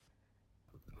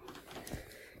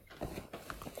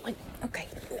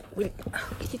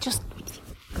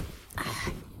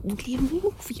will you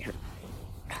move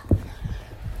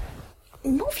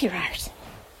your arse?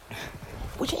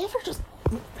 Would you ever just...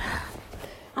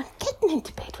 I'm getting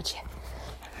into bed, would you?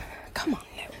 Come on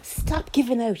now. Stop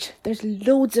giving out. There's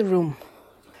loads of room.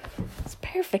 It's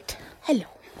perfect. Hello.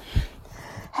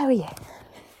 How are you?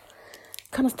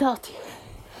 Can I talk to you?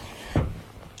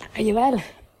 Are you well?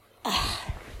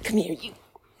 Come here, you.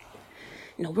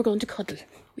 No, we're going to cuddle.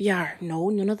 We are. No,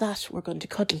 none of that. We're going to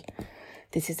cuddle.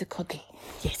 This is a cuddle.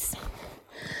 Yes.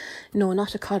 No,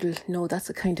 not a cuddle. No, that's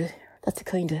a kind of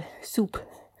soup.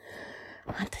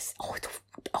 And this,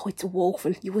 it's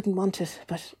woeful. You wouldn't want it,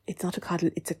 but it's not a cuddle.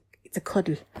 It's a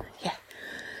cuddle. Yeah,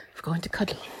 we're going to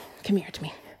cuddle. Come here to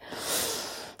me.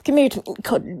 Come here to me.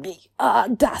 Cuddle me.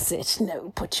 That's it.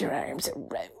 Now put your arms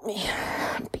around me.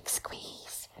 Big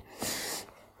squeeze.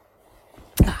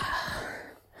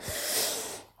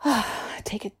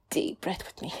 Take a deep breath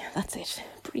with me. That's it.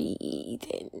 Breathe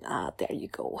in. There you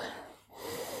go.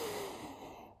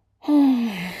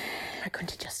 We're going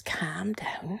to just calm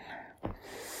down.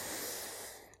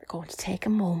 We're going to take a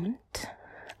moment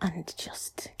and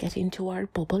just get into our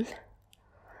bubble.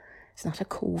 It's not a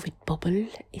COVID bubble.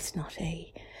 It's not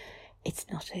an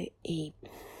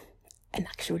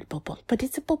actual bubble, but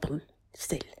it's a bubble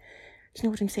still. Do you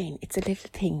know what I'm saying? It's a little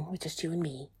thing with just you and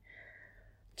me.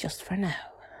 Just for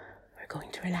now, we're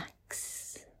going to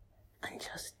relax and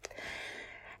just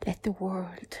let the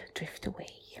world drift away.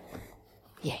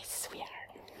 Yes, we are.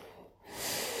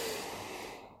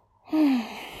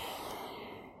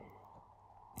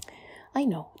 I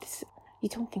know, you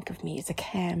don't think of me as a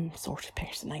calm sort of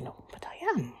person, I know, but I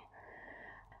am.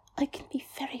 I can be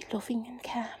very loving and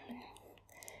calm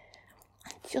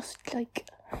and just like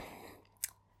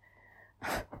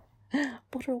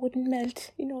butter wouldn't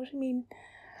melt, you know what I mean?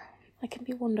 I can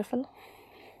be wonderful.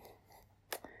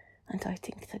 And I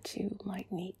think that you might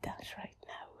need that right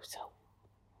now, so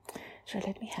sure,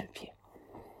 let me help you.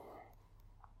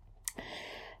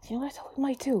 You know what I thought we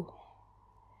might do?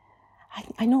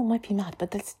 I know it might be mad,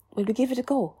 but will we give it a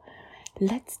go?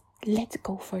 Let's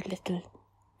go for a little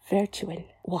virtual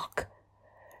walk.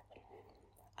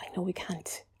 I know we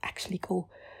can't actually go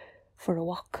for a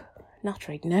walk, not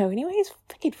right now. Anyway, it's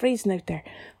freaking freezing out there.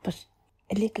 But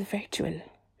a little virtual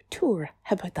tour.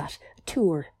 How about that? A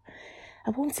tour. I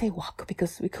won't say walk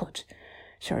because we could,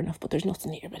 sure enough, but there's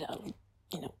nothing here. But a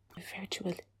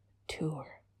virtual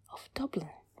tour of Dublin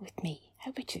with me.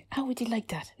 How about you? How would you like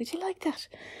that? Would you like that?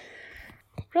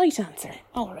 Right answer.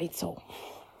 All right, so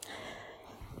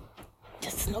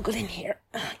just snuggle in here.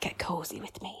 Get cozy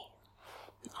with me.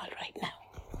 All right, now.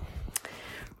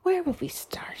 Where would we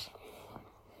start?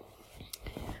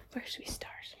 Where should we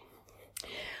start?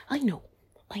 I know.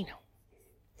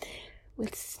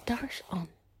 We'll start on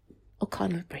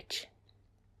O'Connell Bridge.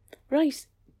 Right,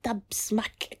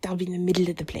 smack dab in the middle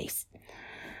of the place.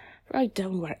 Right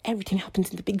down where everything happens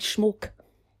in the big smoke.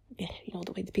 Yeah, you know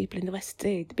the way the people in the West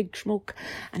say, the big smoke.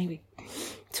 Anyway,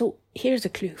 so here's a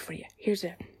clue for you. Here's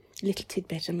a little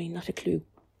tidbit. I mean, not a clue.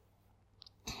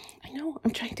 I know,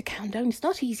 I'm trying to calm down. It's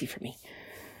not easy for me.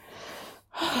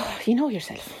 You know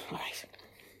yourself. All right.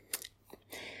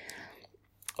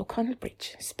 O'Connell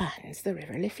Bridge spans the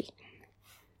River Liffey.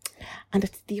 And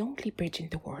it's the only bridge in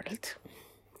the world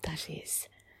that is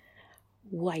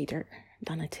wider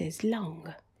than it is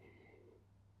long.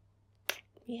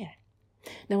 Yeah.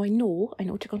 Now, I know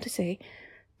what you're going to say.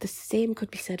 The same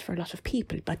could be said for a lot of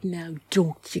people, but now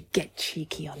don't you get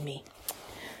cheeky on me.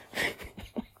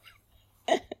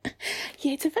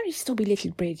 Yeah, it's a very stubby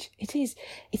little bridge. It is.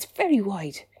 It's very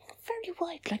wide. Very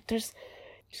wide. Like there's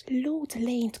loads of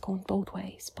lanes going both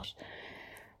ways, but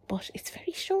it's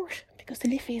very short because the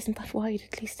Liffey isn't that wide,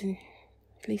 at least in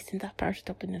that part of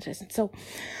Dublin it isn't. So,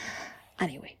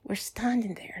 anyway, we're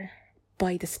standing there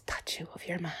by the statue of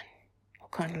your man,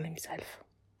 O'Connell himself.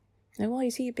 Now, why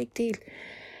is he a big deal?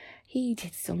 He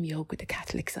did some yoke with the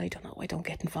Catholics. I don't know. I don't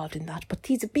get involved in that. But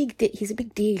he's a big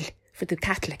deal for the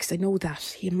Catholics. I know that.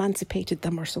 He emancipated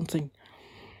them or something.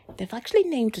 They've actually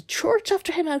named a church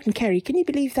after him out in Kerry. Can you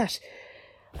believe that?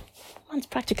 Man's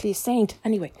practically a saint.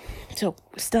 Anyway, so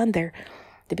stand there,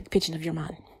 the big pigeon of your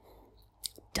man,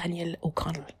 Daniel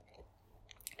O'Connell.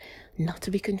 Not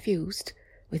to be confused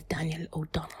with Daniel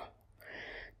O'Donnell.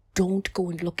 Don't go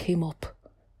and look him up.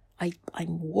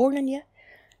 I'm warning you.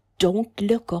 Don't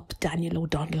look up Daniel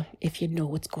O'Donnell if you know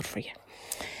what's good for you.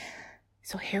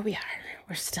 So here we are.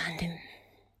 We're standing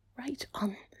right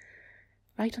on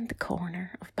the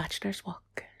corner of Bachelor's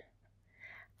Walk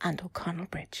and O'Connell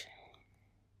Bridge.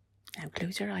 Now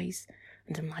close your eyes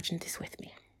and imagine this with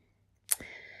me.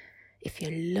 If you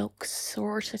look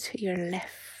sort of to your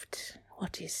left left,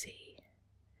 what do you see?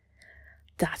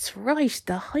 That's right,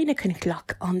 the Heineken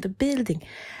clock on the building.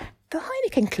 The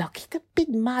Heineken clock, the big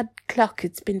mad clock,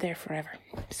 it's been there forever.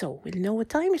 So we'll know what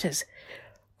time it is.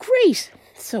 Great!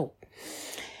 So,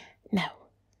 now,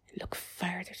 look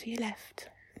further to your left.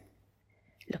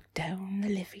 Look down the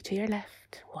Liffey to your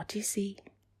left. What do you see?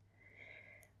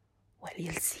 Well,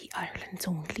 you'll see Ireland's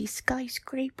only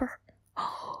skyscraper.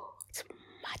 Oh, it's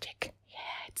magic.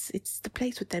 Yeah, it's the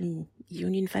place with them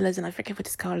union fellas, and I forget what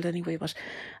it's called anyway, but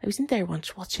I was in there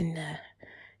once watching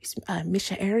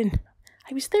Misha Erin.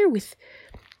 I was there with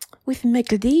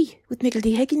Michael D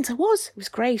Higgins. It was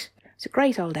great. It was a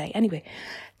great all day. Anyway,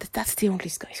 that's the only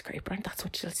skyscraper, and that's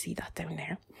what you'll see that down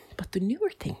there. But the newer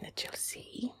thing that you'll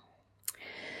see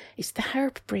is the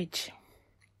harp bridge.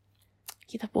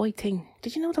 Yeah, that white thing.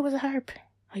 Did you know there was a harp?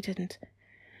 I didn't.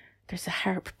 There's a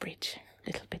harp bridge a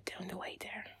little bit down the way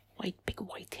there. Big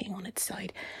white thing on its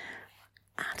side.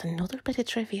 And another bit of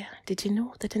trivia. Did you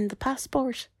know that in the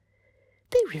passport,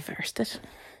 they reversed it?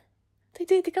 They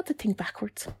did. They got the thing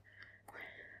backwards.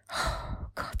 Oh,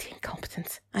 God, the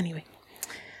incompetence. Anyway,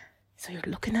 so you're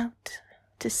looking out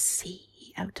to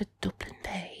sea, out at Dublin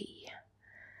Bay.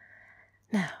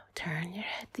 Now, turn your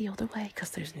head the other way,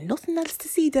 because there's nothing else to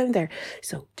see down there.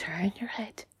 So turn your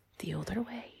head the other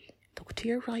way. Look to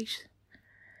your right.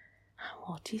 And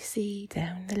what do you see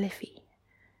down the Liffey?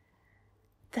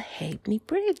 The Halfpenny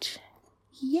Bridge.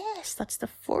 Yes, that's the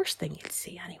first thing you'll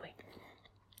see anyway.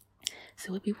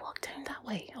 So we'll be walk down that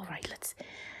way. All right,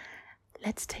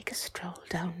 let's take a stroll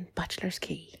down Bachelor's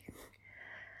Quay.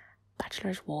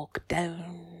 Bachelor's Walk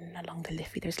down along the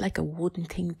Liffey. There's like a wooden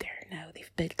thing there now.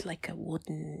 They've built like a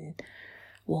wooden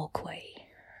walkway,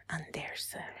 and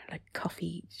there's like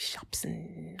coffee shops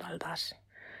and all that,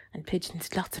 and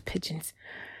pigeons, lots of pigeons.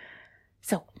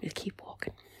 So we'll keep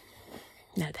walking.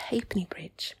 Now the Halfpenny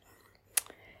Bridge.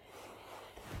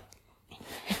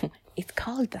 It's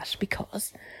called that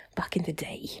because back in the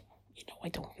day, I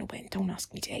don't know when, don't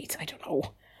ask me dates, I don't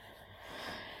know.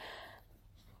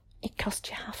 It cost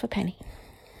you half a penny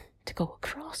to go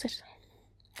across it.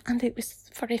 And it was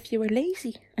for if you were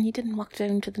lazy and you didn't walk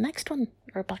down to the next one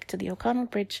or back to the O'Connell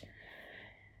Bridge.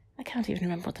 I can't even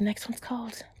remember what the next one's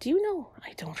called. Do you know?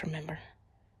 I don't remember.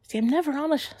 See, I'm never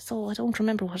on it, so I don't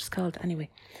remember what it's called. Anyway,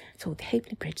 so the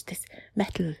Halfpenny Bridge, this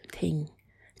metal thing,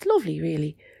 it's lovely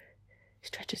really,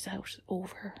 stretches out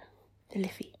over the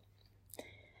Liffey.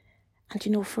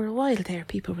 And for a while there,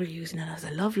 people were using it as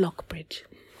a lovelock bridge.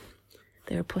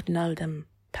 They were putting all them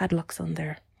padlocks on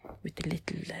there with the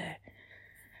little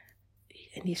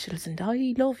initials and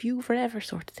I love you forever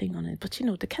sort of thing on it. But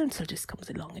the council just comes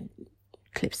along and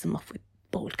clips them off with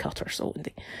bolt cutter, so and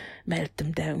they melt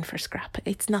them down for scrap.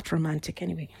 It's not romantic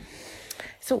anyway.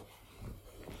 So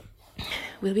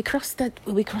will we cross the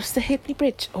Halfpenny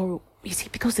Bridge? Or you see,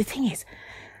 because the thing is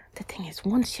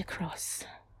once you cross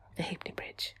the Halfpenny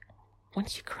Bridge,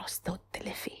 once you cross the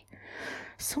Liffey,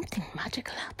 something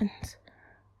magical happens.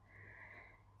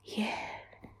 Yeah.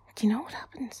 Do you know what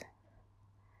happens?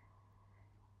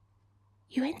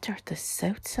 You enter the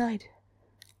south side.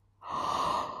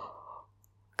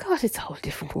 God, it's a whole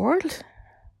different world.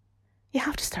 You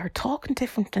have to start talking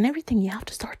different and everything. You have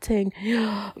to start saying,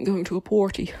 I'm going to a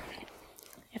party.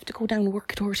 You have to go down and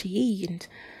work at RTE and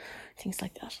things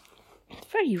like that. It's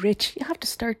very rich. You have to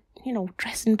start,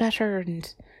 dressing better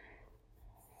and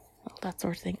all that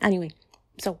sort of thing. Anyway,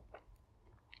 so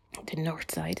the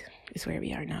north side is where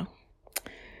we are now.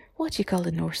 What do you call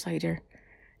the north sider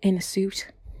in a suit?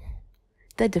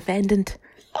 The defendant.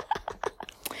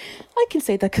 I can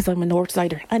say that because I'm a north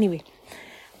sider. Anyway,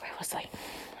 where was I?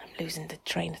 I'm losing the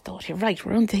train of thought here. Right,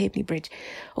 we're on the Halfpenny Bridge.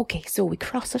 Okay, so we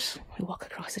cross it. We walk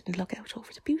across it and look out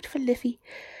over the beautiful Liffey.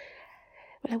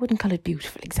 Well, I wouldn't call it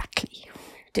beautiful exactly.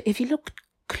 If you look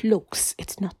close,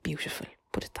 it's not beautiful.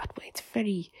 Put it that way. It's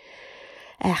very...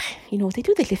 they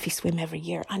do the Liffey swim every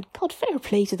year, and God, fair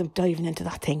play to them diving into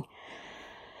that thing.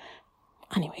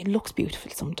 Anyway, it looks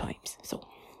beautiful sometimes. So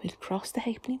we'll cross the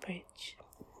Halfpenny Bridge.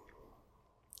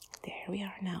 There we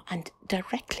are now. And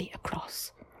directly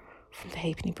across from the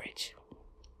Halfpenny Bridge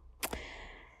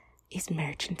is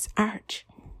Merchant's Arch.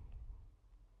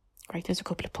 Right, there's a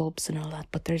couple of pubs and all that,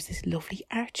 but there's this lovely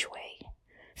archway.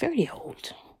 Very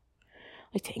old,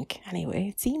 I think. Anyway,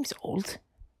 it seems old.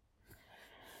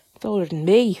 It's older than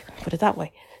me, put it that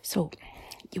way. So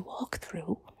you walk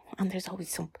through, and there's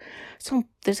always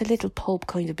there's a little pub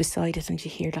kind of beside it, and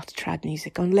you hear lots of trad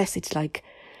music, unless it's like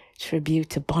tribute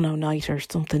to Bono Night or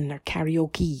something, or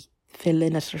karaoke, Phil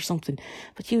in it or something.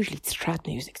 But usually it's trad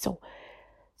music. So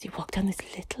you walk down this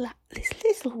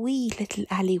little wee little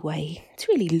alleyway. It's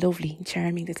really lovely and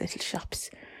charming. There's little shops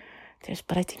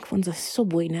But I think one's a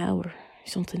Subway now or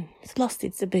something. It's lost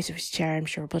a bit of its charm,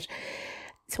 sure. But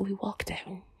so we walk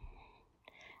down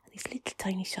these little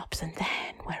tiny shops, and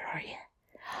then where are you?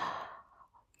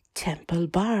 Temple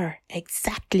Bar,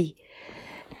 exactly.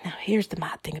 Now here's the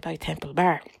mad thing about Temple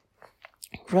Bar.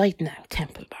 Right now,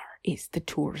 Temple Bar is the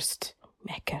tourist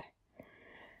mecca.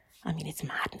 I mean, it's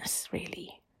madness,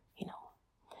 really, you know.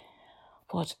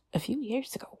 But a few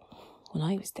years ago, when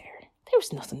I was there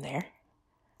was nothing there.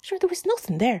 Sure, there was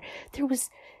nothing there. There was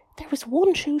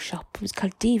one shoe shop. It was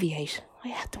called Deviate.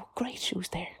 There were great shoes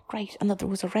there, great. And there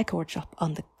was a record shop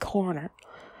on the corner.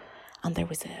 And there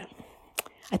was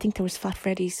I think there was Fat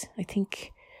Freddy's. I think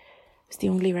it was the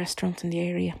only restaurant in the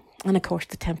area. And of course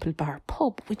the Temple Bar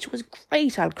pub, which was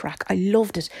great old crack. I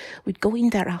loved it. We'd go in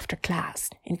there after class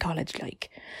in college, and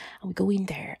we'd go in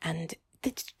there, and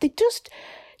they'd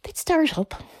start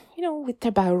up, you know, with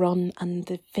their bow run and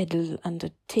the fiddle and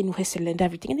the tin whistle and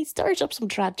everything. And they'd start up some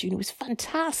trad tune. It was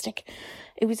fantastic.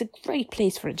 It was a great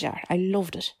place for a jar. I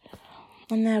loved it.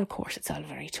 And now, of course, it's all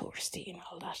very touristy and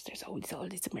all that. There's always all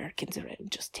these Americans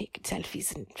around just taking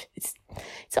selfies, and it's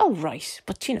all right.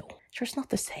 But, you know, sure, it's not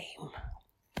the same.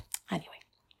 Anyway.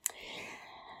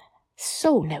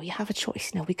 So now you have a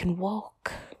choice. Now we can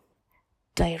walk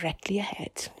directly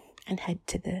ahead and head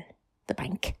to the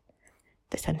bank,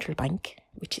 the central bank,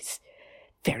 which is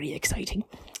very exciting.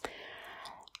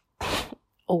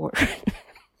 Or,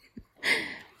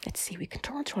 let's see, we can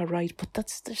turn to our right, but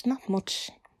there's not much.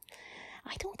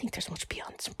 I don't think there's much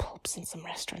beyond some pubs and some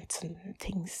restaurants and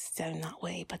things down that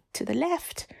way. But to the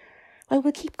left, well,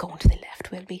 we'll keep going to the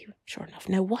left, will we? Sure enough.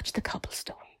 Now watch the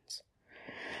cobblestones.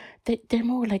 They're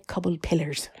more like cobbled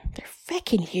pillars. They're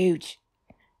feckin' huge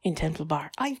in Temple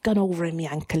Bar. I've gone over in my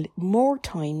ankle more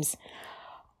times.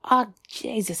 Oh,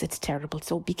 Jesus, it's terrible.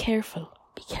 So be careful.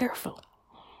 Be careful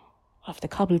of the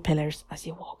cobbled pillars as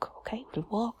you walk, okay? We'll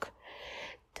walk.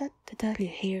 You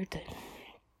hear the...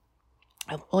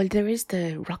 Well, there is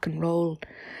the rock and roll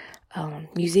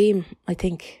museum, I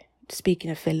think,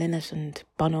 speaking of Phil Lynott and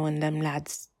Bono and them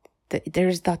lads.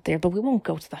 There's that there, but we won't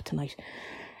go to that tonight.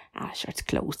 Sure, it's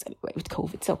closed anyway with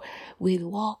COVID. So we'll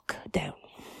walk down.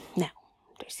 Now,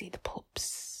 there's the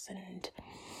pubs and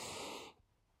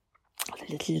all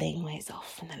the little laneways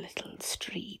off and the little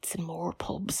streets and more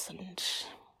pubs and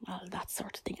all that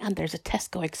sort of thing. And there's a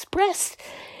Tesco Express.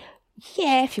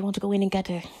 Yeah, if you want to go in and get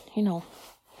a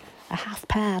half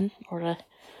pan or a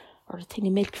thing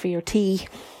of milk for your tea.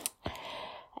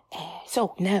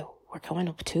 So now we're going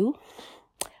up to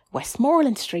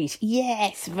Westmoreland Street.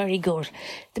 Yes, very good.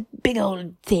 The big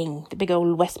old thing, the big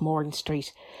old Westmoreland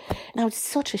Street. Now it's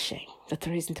such a shame that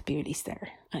there isn't the Bewley's there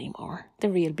anymore. The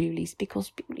real Bewley's,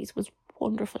 because Bewley's was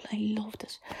wonderful. I loved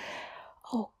it.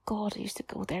 Oh God, I used to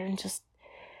go there and just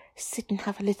sit and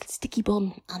have a little sticky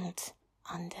bun and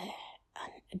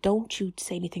don't you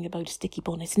say anything about a sticky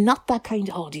bun. It's not that kind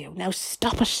of audio. Now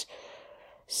stop it.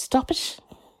 Stop it.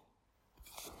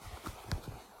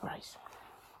 Right.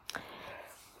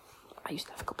 I used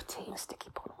to have a cup of tea and a sticky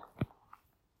bun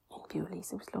in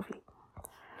Bewley's. It was lovely.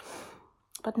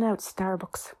 But now it's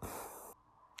Starbucks.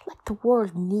 Like the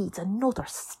world needs another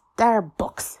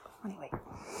Starbucks. Anyway.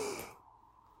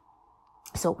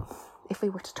 So, if we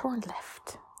were to turn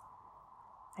left...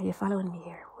 Are you following me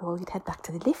here? Well, we'd head back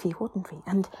to the Liffey, wouldn't we?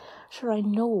 And sure, I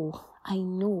know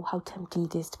how tempting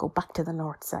it is to go back to the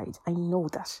north side. I know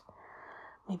that.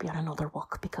 Maybe on another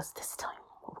walk, because this time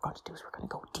what we're going to do is we're going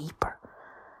to go deeper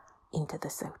into the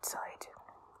south side.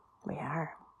 We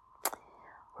are.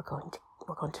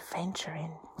 We're going to venture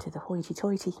into the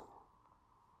hoity-toity.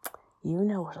 You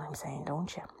know what I'm saying,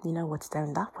 don't you? You know what's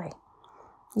down that way.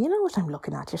 You know what I'm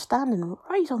looking at. You're standing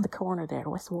right on the corner there,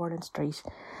 Westmoreland Street,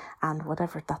 and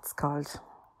whatever that's called.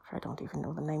 I don't even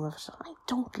know the name of it. I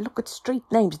don't look at street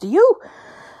names, do you?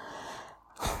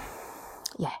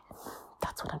 Yeah,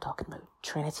 that's what I'm talking about.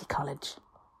 Trinity College.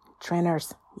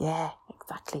 Trainers. Yeah,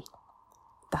 exactly.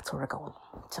 That's where we're going.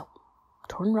 So,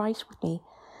 turn right with me.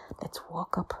 Let's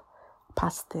walk up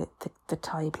past the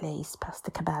Thai place, past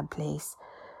the kebab place,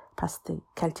 past the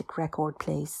Celtic record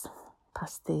place,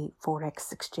 past the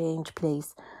Forex exchange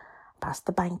place, past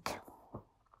the bank.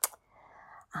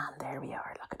 And there we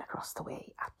are, looking across the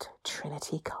way at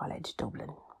Trinity College,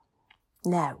 Dublin.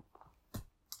 Now,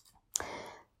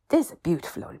 this is a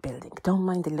beautiful old building. Don't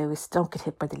mind the Lewis. Don't get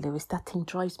hit by the Lewis. That thing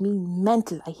drives me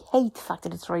mental. I hate the fact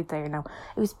that it's right there now.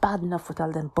 It was bad enough with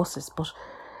all them buses, but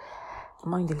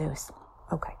mind the Lewis.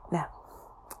 Okay, now,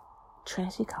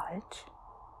 Trinity College.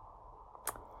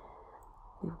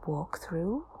 We walk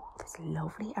through this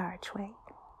lovely archway.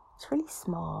 It's really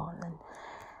small, and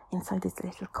inside this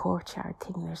little courtyard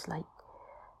thing, there's like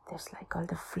there's like all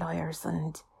the flyers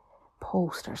and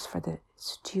posters for the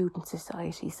student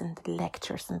societies and the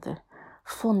lectures and the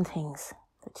fun things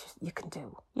that you can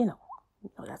do,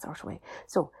 that sort of way.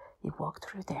 So you walk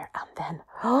through there and then,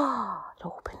 it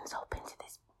opens up into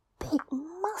this big,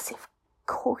 massive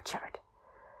courtyard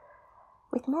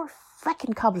with more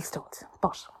feckin' cobblestones,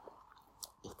 but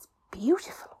it's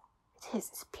beautiful. It is.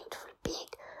 It's beautiful,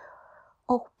 big,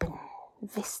 open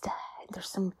vista.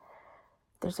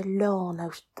 There's a lawn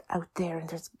out there, and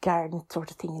there's garden sort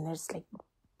of thing, and there's like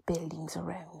buildings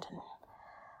around, and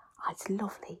it's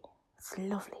lovely. It's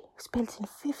lovely. It was built in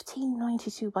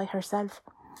 1592 by herself,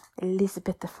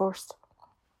 Elizabeth I.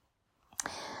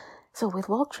 So we'll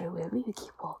walk through, will we? We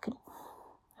keep walking.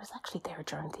 I was actually there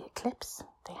during the eclipse.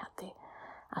 They had the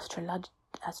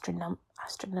Astronomical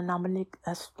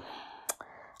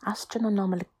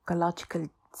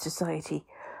Society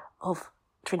of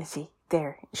Trinity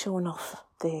there, showing off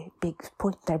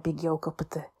pointing their big yoke up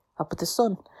at the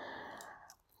sun.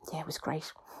 Yeah, it was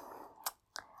great.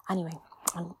 Anyway,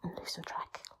 I'm losing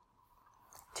track.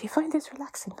 Do you find this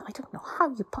relaxing? I don't know how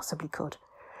you possibly could.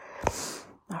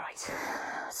 All right,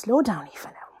 slow down, Aoife,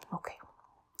 now. Okay.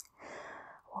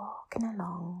 Walking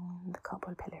along the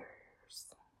cobble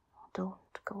pillars.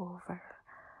 Don't go over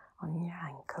on your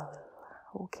ankle.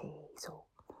 Okay, so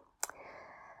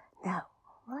now,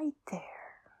 right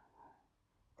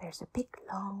there's a big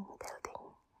long building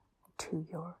to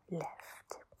your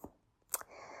left.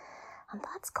 And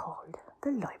that's called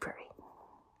the library.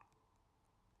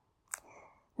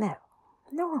 Now,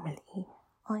 normally,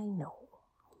 I know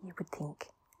you would think,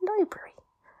 library?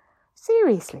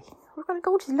 Seriously, we're going to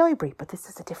go to the library, but this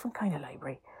is a different kind of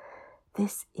library.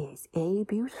 This is a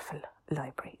beautiful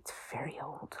library. It's very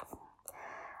old.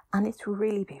 And it's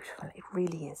really beautiful. It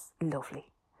really is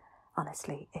lovely.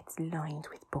 Honestly, it's lined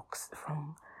with books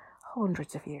from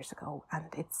hundreds of years ago,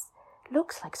 and it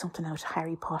looks like something out of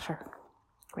Harry Potter.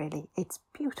 Really, it's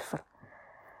beautiful.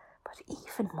 But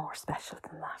even more special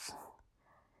than that,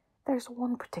 there's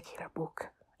one particular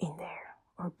book in there,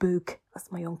 or book,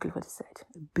 as my uncle would have said,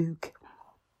 book.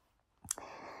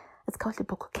 It's called the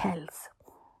Book of Kells,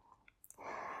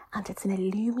 and it's an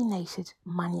illuminated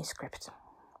manuscript.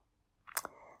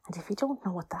 And if you don't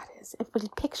know what that is,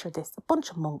 picture this, a bunch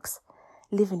of monks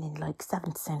living in like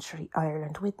 7th century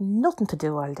Ireland with nothing to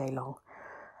do all day long.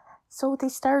 So they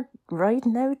start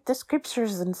writing out the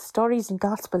scriptures and stories and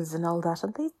gospels and all that,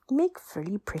 and they make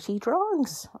very pretty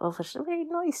drawings of it. Very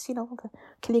nice, the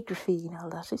calligraphy and all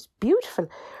that. It's beautiful.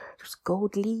 There's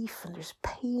gold leaf and there's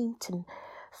paint and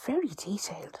very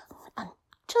detailed and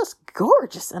just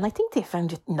gorgeous. And I think they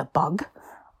found it in the bog,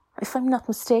 if I'm not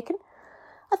mistaken.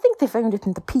 I think they found it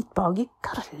in the peat bog. You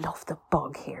gotta love the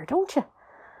bog here, don't you?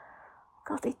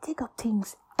 God, they dig up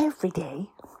things every day,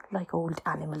 like old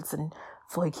animals and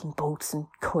Viking boats and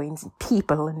coins and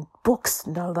people and books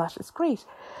and all that. It's great.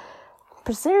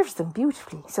 Preserves them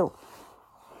beautifully. So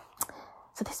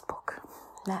this book,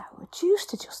 now, it used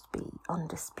to just be on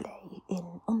display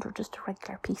under just a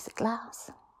regular piece of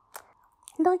glass.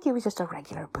 Like it was just a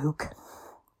regular book.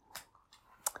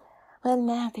 Well,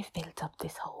 now they've built up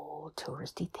this whole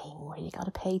touristy thing where you got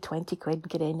to pay 20 quid to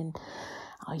get in and,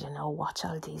 I don't know, watch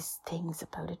all these things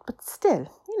about it. But still,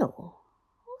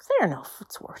 fair enough,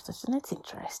 it's worth it and it's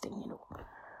interesting,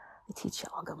 They teach you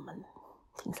Ogham and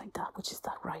things like that, which is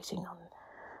that writing on,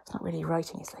 it's not really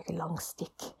writing, it's like a long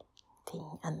stick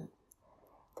thing, and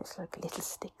there's like little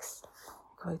sticks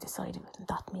go out the side of it, and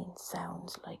that means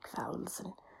sounds like vowels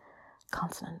and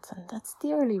consonants, and that's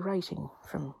the early writing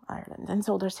from Ireland, and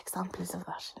so there's examples of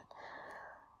that.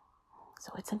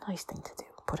 So it's a nice thing to do,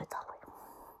 put it that way.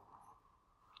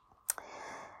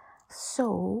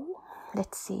 So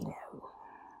let's see now.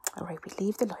 Alright, we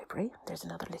leave the library. There's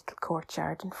another little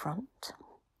courtyard in front.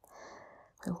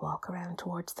 We'll walk around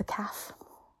towards the cafe.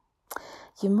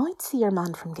 You might see your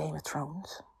man from Game of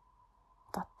Thrones.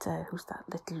 That who's that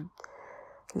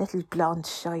little blonde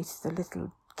shite, the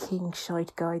little king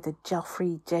shite guy, the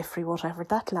Jeffrey, whatever.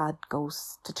 That lad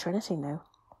goes to Trinity now.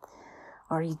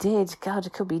 Or he did. God,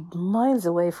 it could be miles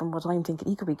away from what I'm thinking.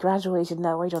 He could be graduated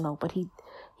now, I don't know. But he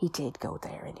did go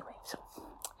there anyway. So,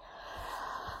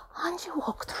 and you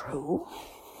walk through.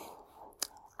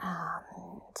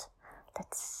 And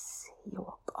let's see, you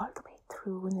walk all the way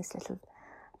through in this little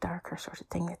darker sort of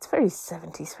thing. It's very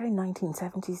 70s, very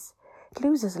 1970s. It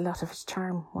loses a lot of its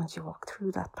charm once you walk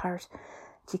through that part.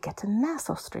 You get to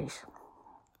Nassau Street.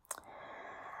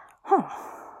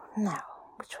 Now,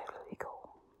 which way will we go?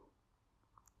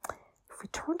 If we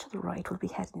turn to the right, we'll be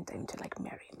heading down to like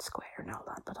Merrion Square and all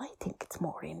that, but I think it's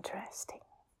more interesting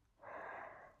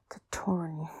to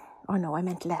turn Oh no, I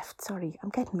meant left. Sorry, I'm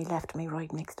getting me left and me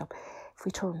right mixed up. If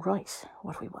we turn right,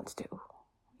 what we want to do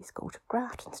is go to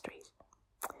Grafton Street.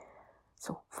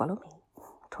 So follow me,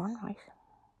 turn right,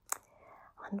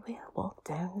 and we'll walk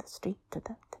down the street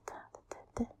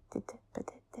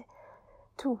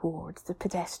towards the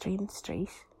pedestrian street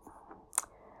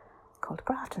called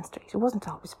Grafton Street. It wasn't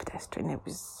always pedestrian. It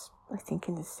was, I think,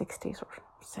 in the 60s or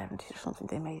 70s or something,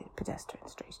 they made it pedestrian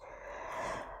street.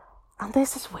 And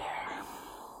this is where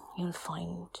you'll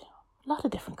find a lot of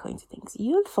different kinds of things.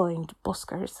 You'll find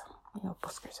buskers. You know,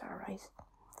 buskers are right.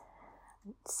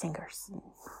 Singers and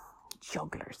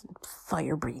jugglers and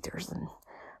fire breathers and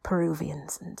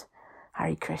Peruvians and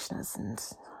Hare Krishnas and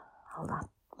all that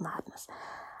madness.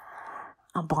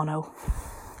 And Bono.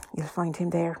 You'll find him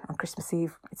there on Christmas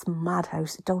Eve. It's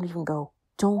madhouse. Don't even go.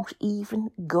 Don't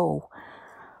even go.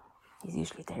 He's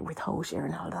usually there with Hozier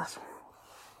and all that.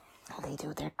 They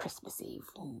do their Christmas Eve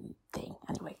thing.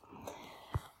 Anyway.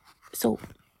 So,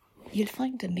 you'll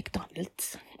find a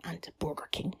McDonald's and a Burger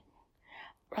King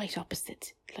right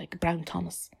opposite, like Brown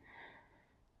Thomas,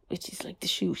 which is like the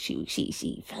she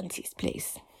fanciest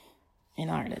place in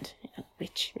Ireland. You know,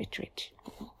 rich.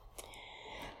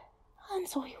 And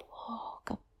so you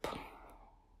walk up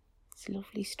this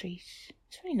lovely street.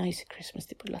 It's very nice at Christmas.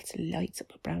 They put lots of lights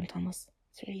up at Brown Thomas.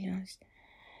 It's really nice.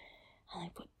 And they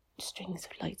put strings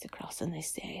of lights across and they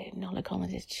say Nolla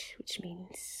Conadich, which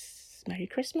means Merry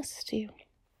Christmas to you.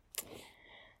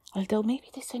 Although maybe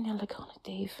they say Nolla Conadich,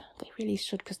 Dave. They really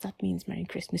should, because that means Merry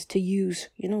Christmas to use.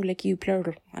 You know, like you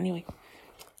plural. Anyway,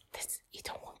 you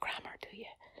don't want grammar, do you?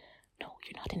 No,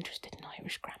 you're not interested in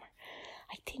Irish grammar.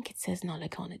 I think it says Nolla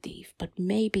Conadich, but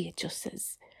maybe it just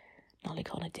says Nolla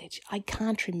Conadich. I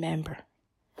can't remember.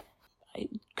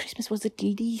 Christmas was at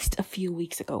least a few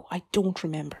weeks ago. I don't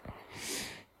remember.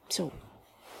 So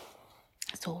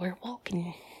we're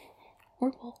walking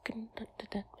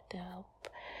up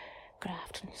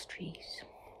Grafton Street.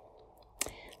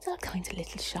 There's all kinds of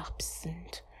little shops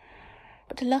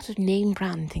but a lot of name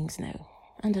brand things now,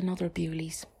 and another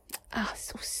Bewley's.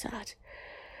 So sad.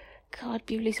 God,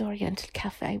 Bewley's Oriental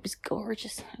Cafe was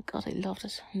gorgeous. God, I loved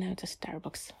it. Now to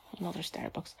Starbucks, another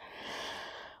Starbucks.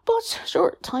 But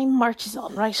sure, time marches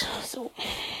on, right? So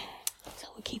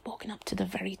we keep walking up to the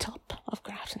very top of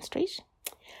Grafton Street.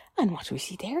 And what do we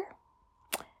see there?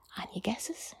 Any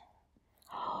guesses?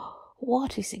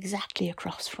 What is exactly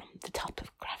across from the top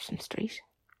of Grafton Street?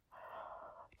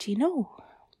 Do you know?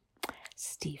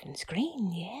 Stephen's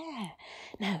Green, yeah.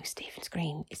 Now, Stephen's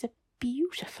Green is a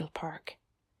beautiful park.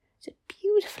 It's a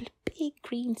beautiful big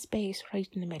green space right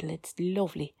in the middle. It's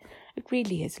lovely. It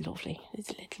really is lovely. There's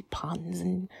little ponds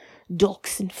and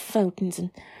ducks and fountains, and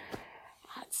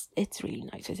it's really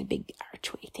nice. There's a big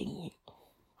archway thing you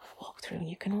walk through, and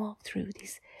you can walk through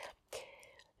these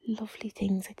lovely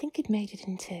things. I think it made it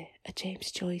into a James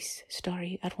Joyce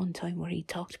story at one time where he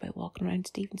talked about walking around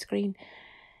Stephen's Green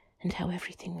and how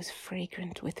everything was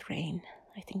fragrant with rain.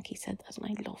 I think he said that, and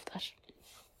I love that.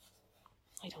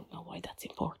 I don't know why that's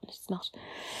important. It's not.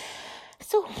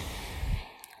 So,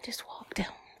 just walk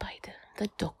down by the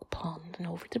duck pond and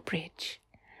over the bridge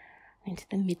into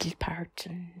the middle part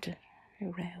and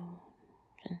around.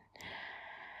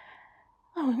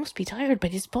 We must be tired by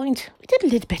this point. We did a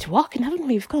little bit of walking, haven't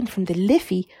we? We've gone from the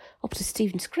Liffey up to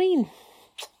Stephen's Green.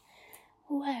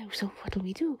 Wow, so what do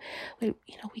we do? Well,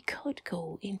 we could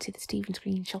go into the Stephen's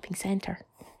Green shopping centre,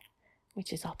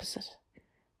 which is opposite.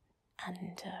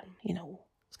 And,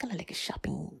 it's kind of like a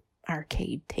shopping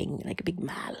arcade thing, like a big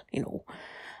mall,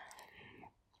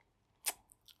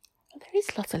 There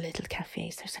is lots of little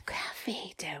cafes. There's a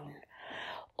cafe down.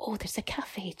 There's a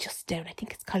cafe just down. I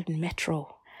think it's called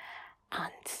Metro.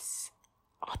 And,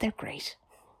 they're great.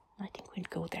 I think we'll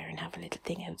go there and have a little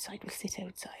thing outside. We'll sit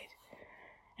outside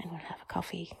and we'll have a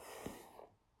coffee.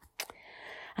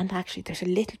 And actually, there's a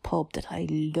little pub that I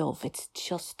love. It's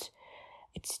just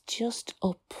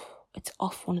up. It's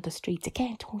off one of the streets.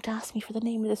 Again, don't ask me for the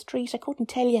name of the street. I couldn't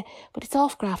tell you. But it's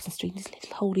off Grafton Street. This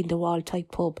little hole-in-the-wall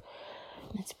type pub.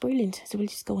 And it's brilliant. So we'll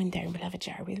just go in there and we'll have a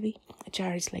jar, will we? A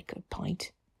jar is like a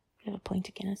pint. We'll have a pint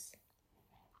of Guinness.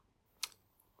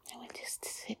 And we'll just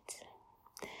sit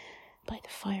by the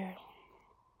fire.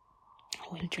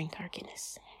 And we'll drink our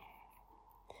Guinness.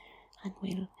 And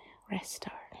we'll rest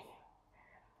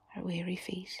our weary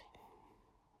feet.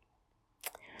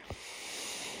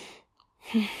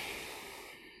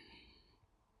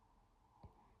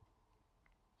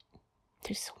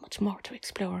 There's so much more to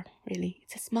explore, really.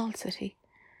 It's a small city,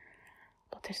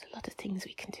 but there's a lot of things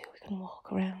we can do. We can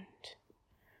walk around.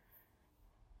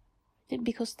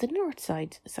 Because the north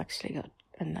side has actually got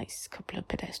a nice couple of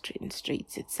pedestrian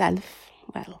streets itself.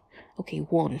 Well, okay,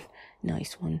 one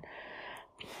nice one.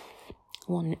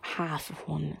 One half of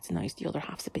one that's nice, the other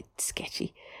half's a bit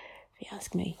sketchy, if you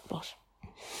ask me, but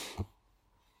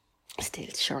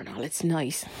still, sure and all, it's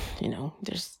nice,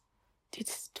 it's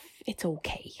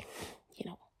okay,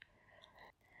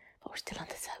 but we're still on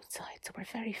the south side, so we're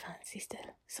very fancy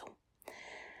still, so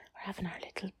we're having our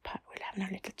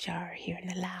little jar here in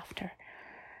the laughter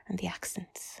and the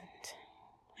accents, and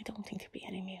I don't think there'll be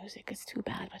any music. It's too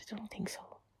bad, but I don't think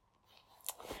so.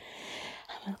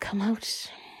 And we'll come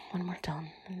out when we're done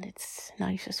and it's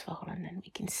night has fallen and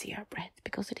we can see our breath,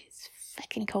 because it is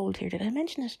fucking cold here. Did I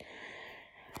mention it?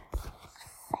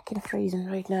 Fucking freezing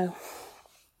right now.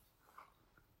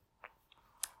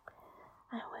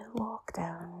 And we'll walk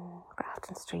down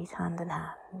Grafton Street hand in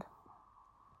hand,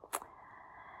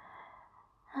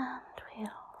 and we'll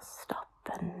stop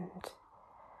and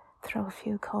throw a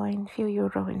few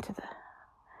euro into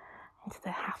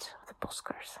the hat of the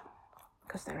buskers,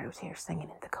 because they're out here singing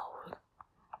in the cold.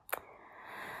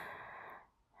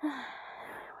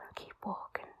 We'll keep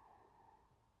walking.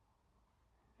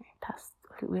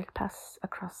 We'll pass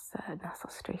across Nassau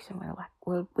Street, and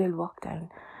we'll walk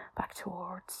down back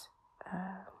towards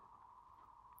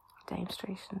Dame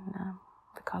Street and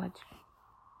the College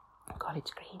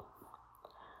Green.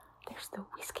 There's the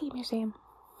Whiskey Museum.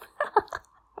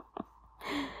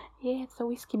 Yeah, it's a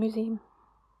whiskey museum.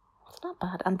 It's not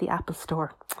bad. And the Apple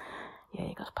Store. Yeah,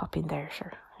 you got to pop in there,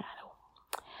 sure. I know.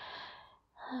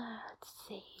 Let's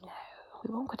see now.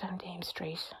 We won't go down Dame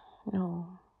Street. No.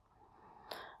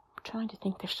 I'm trying to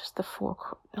think. There's just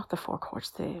not the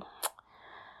forecourts.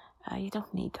 You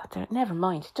don't need that there. Never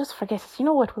mind. Just forget it. You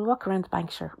know what? We'll walk around the bank,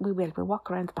 sure. We will. We'll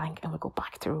walk around the bank and we'll go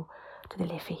back through to the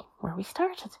Liffey where we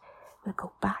started. We'll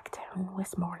go back down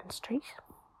Westmoreland Street.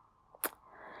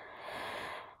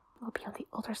 We'll be on the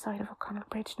other side of O'Connell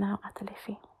Bridge now at the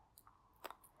Liffey.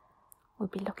 We'll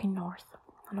be looking north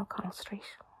on O'Connell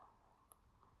Street.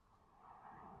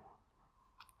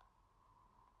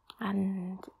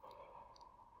 And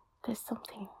there's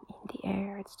something in the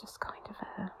air. It's just kind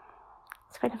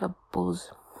of a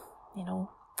buzz, I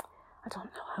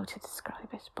don't know how to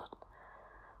describe it, but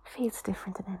it feels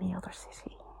different than any other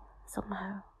city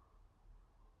somehow.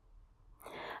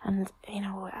 And,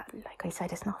 like I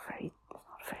said, it's not a very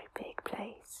big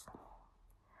place.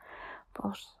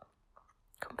 But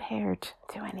compared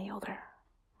to any other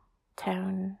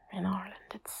town in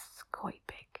Ireland, it's quite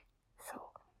big. So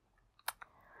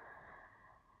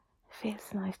it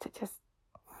feels nice to just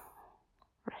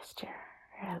rest your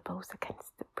elbows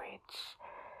against the bridge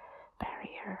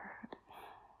barrier,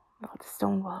 all the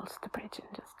stone walls of the bridge,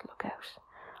 and just look out.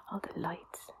 All the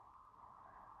lights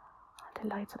on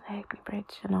the Hackney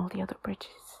Bridge and all the other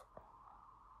bridges.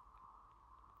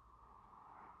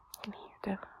 You can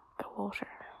hear the water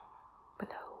below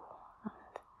and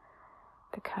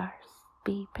the cars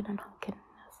beeping and honking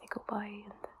as they go by,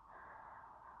 and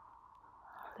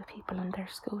all the people on their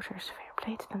scooters. Fair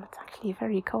play to them. It's actually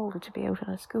very cold to be out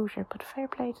on a scooter, but fair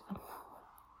play to them.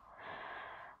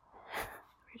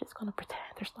 We're just going to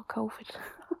pretend there's no COVID.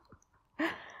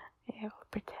 Yeah,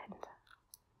 we'll pretend.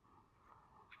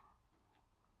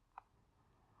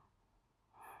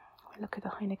 We'll look at the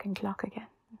Heineken clock again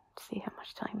to see how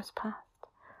much time has passed.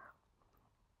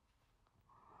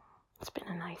 It's been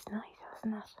a nice night,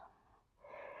 hasn't it?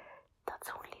 That's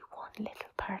only one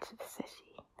little part of the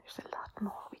city. There's a lot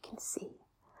more we can see.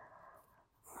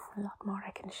 A lot more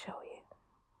I can show you.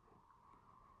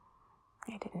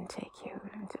 I didn't take you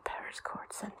to Paris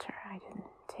Court Centre. I didn't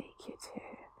take you to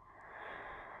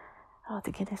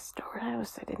the Guinness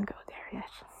Storehouse. I didn't go there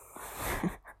yet.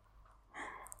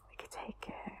 We could take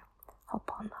a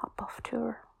hop-on, hop-off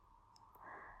tour.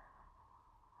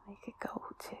 We could go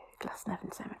to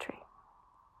Glasnevin Cemetery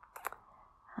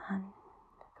and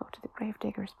go to the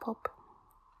Gravediggers pub.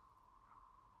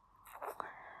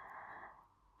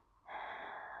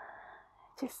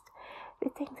 Just the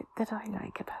thing that I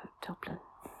like about Dublin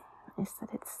is that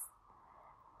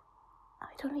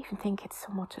I don't even think it's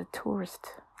so much a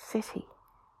tourist city.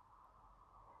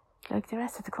 Like the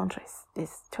rest of the country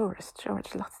is tourist. Sure,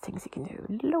 there's lots of things you can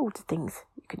do. Loads of things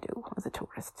you can do as a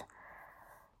tourist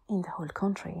in the whole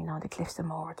country. The Cliffs of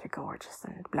Moher, they're gorgeous,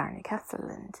 and Blarney Castle,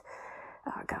 and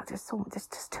oh God, there's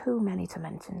just too many to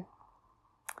mention.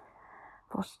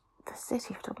 But the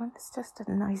city of Dublin is just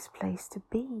a nice place to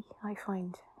be, I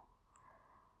find.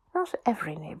 Not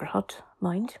every neighbourhood,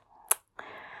 mind.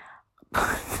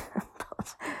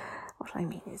 But what I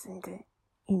mean is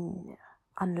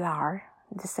on Lar,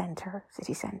 the centre,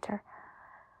 city centre,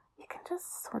 you can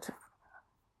just sort of,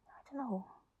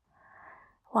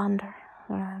 wander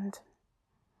around.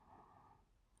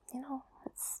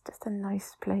 It's just a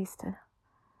nice place to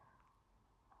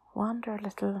wander a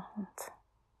little and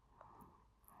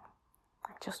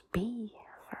just be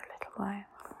for a little while.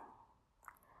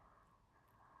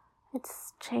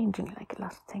 It's changing like a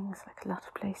lot of things, like a lot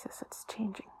of places. It's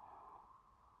changing.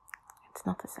 It's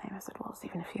not the same as it was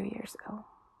even a few years ago.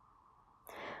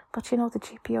 But the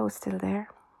GPO is still there.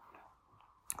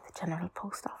 The General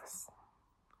Post Office.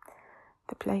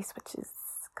 The place which is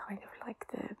kind of like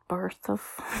the birth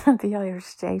of the Irish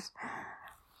state.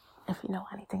 If you know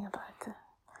anything about the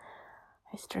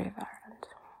history of Ireland,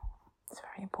 it's a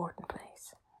very important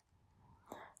place.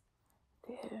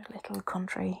 The little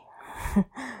country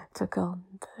took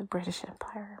on the British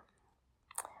Empire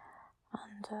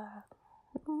and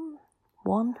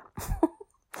won.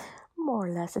 More or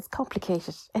less. It's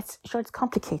complicated. It's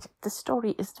complicated. The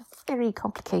story is very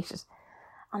complicated,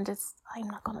 and I'm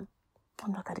not gonna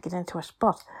get into it,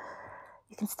 but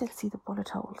you can still see the bullet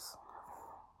holes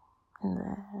in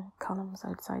the columns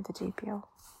outside the GPO.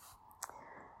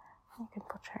 You can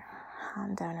put your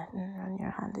hand down it and run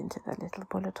your hand into the little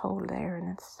bullet hole there, and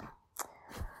it's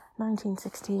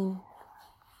 1916.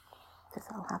 This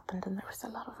all happened, and there was a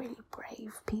lot of really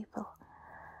brave people.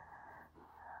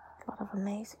 A lot of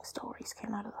amazing stories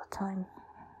came out of that time.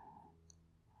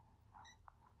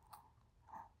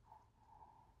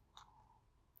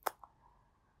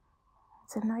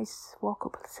 It's a nice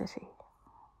walkable city.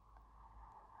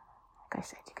 Like I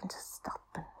said, you can just stop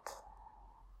and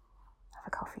have a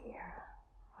coffee or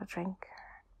a drink.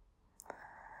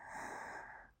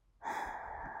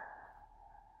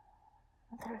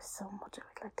 There is so much I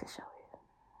would like to show you.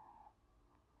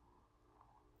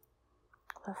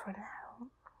 But for now,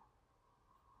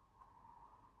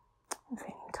 I'm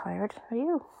feeling tired. Are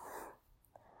you?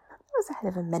 It was a hell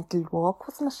of a mental walk,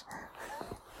 wasn't it?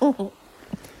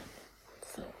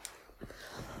 So,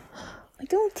 I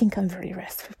don't think I'm a very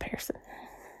restful person.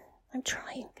 I'm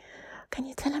trying. Can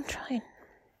you tell I'm trying?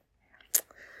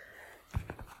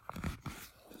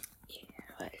 Yeah,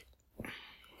 well,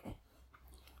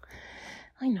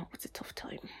 I know it's a tough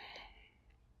time.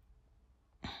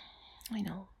 I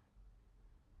know.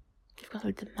 You've got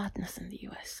all the madness in the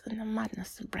US and the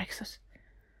madness of Brexit.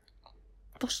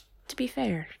 But to be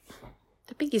fair,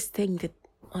 the biggest thing that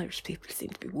Irish people seem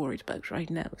to be worried about right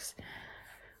now is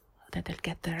that they'll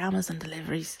get their Amazon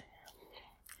deliveries.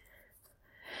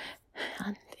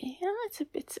 And yeah, it's a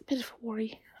bit of a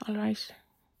worry, alright.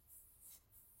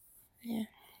 Yeah.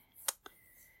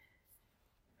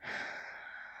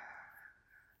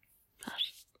 But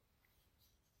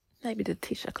maybe the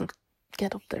Taoiseach will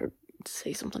get up there to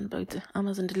say something about the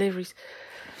Amazon deliveries.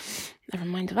 Never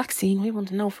mind the vaccine, we want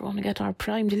to know if we're going to get our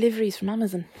prime deliveries from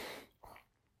Amazon.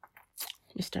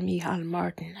 Mr. Micheál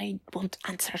Martin, I want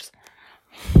answers.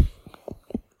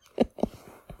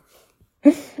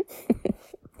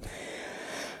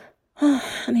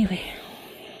 Anyway,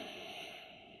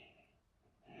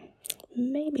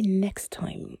 maybe next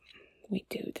time we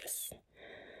do this,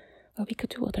 or we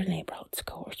could do other neighbourhoods, of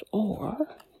course, or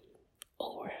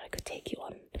I could take you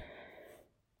on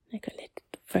like a little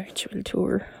virtual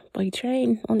tour by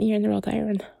train on here in the Rod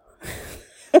Iron.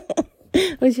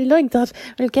 Would you like that?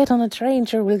 We'll get on a train,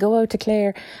 sure, we'll go out to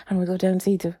Clare and we'll go down and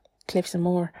see the cliffs and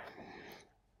more.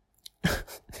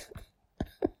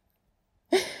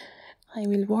 I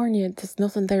will warn you, there's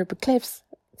nothing there but cliffs,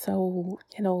 so,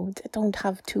 don't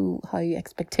have too high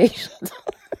expectations.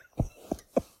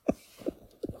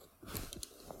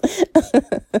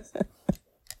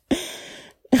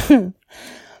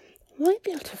 Might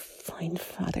be able to find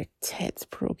Father Ted's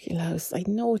parochial house. I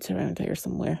know it's around here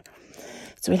somewhere,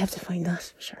 so we'll have to find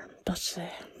that, sure. But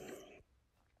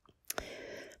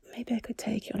maybe I could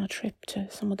take you on a trip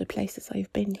to some of the places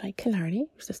I've been, like Killarney.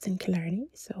 I was just in Killarney,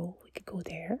 so we could go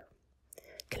there.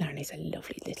 Killarney's a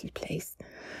lovely little place.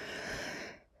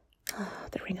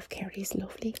 The Ring of Kerry is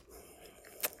lovely.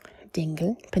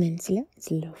 Dingle Peninsula is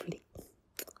lovely.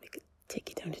 We could take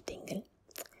you down to Dingle.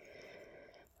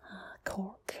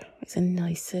 Cork is a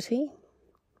nice city.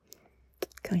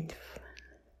 Kind of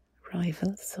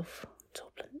rivals of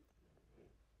Dublin.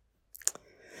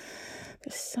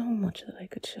 There's so much that I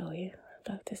could show you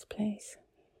about this place.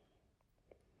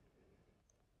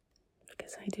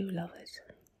 Because I do love it.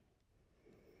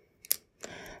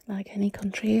 Like any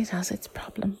country, it has its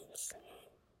problems.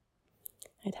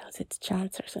 It has its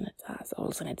chancers and its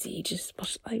assholes and its ages,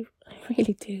 but I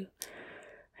really do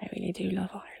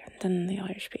love Ireland and the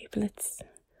Irish people. It's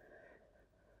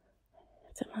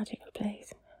a magical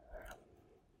place.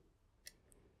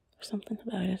 There's something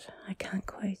about it. I can't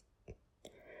quite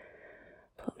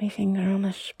put my finger on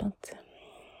it, but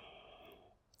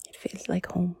feels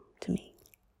like home to me.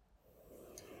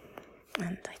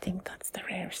 And I think that's the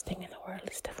rarest thing in the world,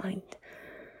 is to find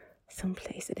some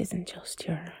place that isn't just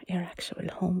your actual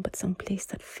home, but some place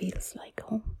that feels like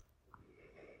home.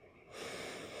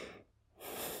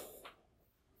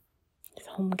 Because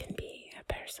home can be a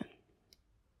person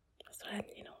as well,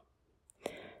 you know.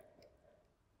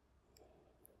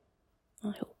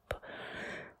 I hope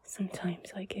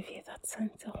sometimes I give you that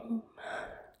sense of home.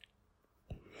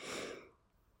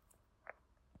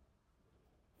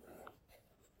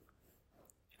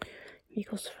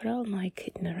 Because for all my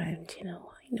kidding around, you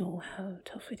know, I know how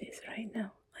tough it is right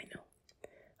now. I know.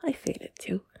 I feel it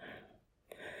too.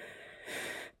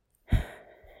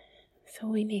 So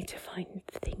we need to find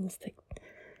things that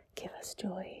give us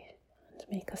joy and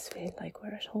make us feel like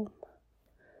we're at home.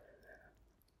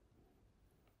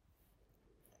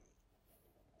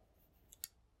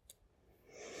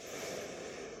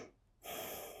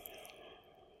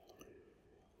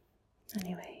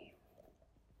 Anyway,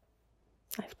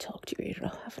 I've talked your ear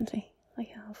off, haven't I? I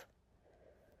have.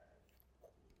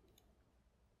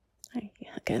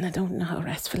 Again, I don't know how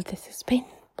restful this has been,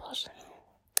 but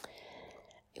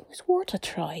it was worth a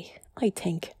try, I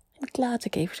think. I'm glad I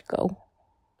gave it a go,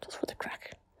 just for the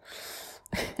crack.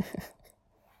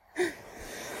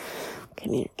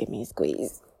 Come here, give me a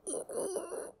squeeze.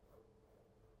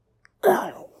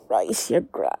 Right, you're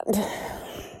grand.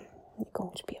 You're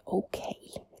going to be okay.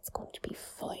 It's going to be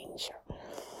fine, sure.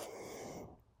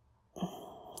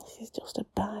 This is just a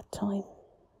bad time.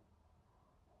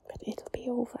 But it'll be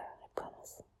over, I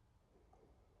promise.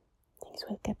 Things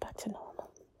will get back to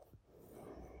normal.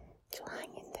 So hang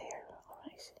in there,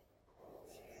 alright?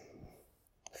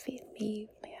 Feel me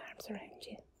with my arms around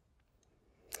you.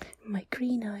 My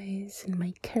green eyes and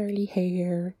my curly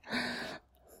hair.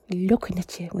 Looking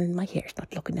at you. Well, my hair's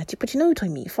not looking at you, but you know what I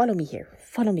mean. Follow me here.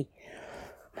 Follow me.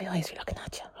 My eyes are looking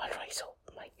at you. Alright, so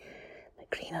my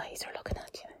green eyes are looking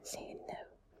at you and saying no.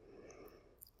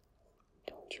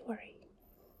 Don't you worry.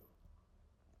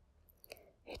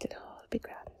 It'll all be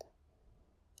grand.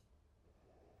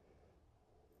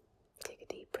 Take a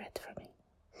deep breath for me.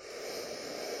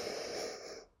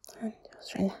 And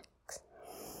just relax.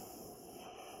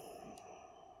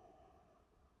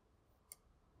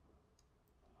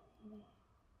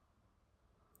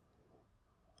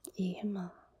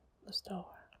 Aoife was there.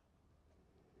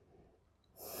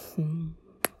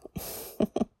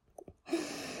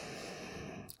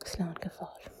 Slán go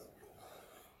fáil.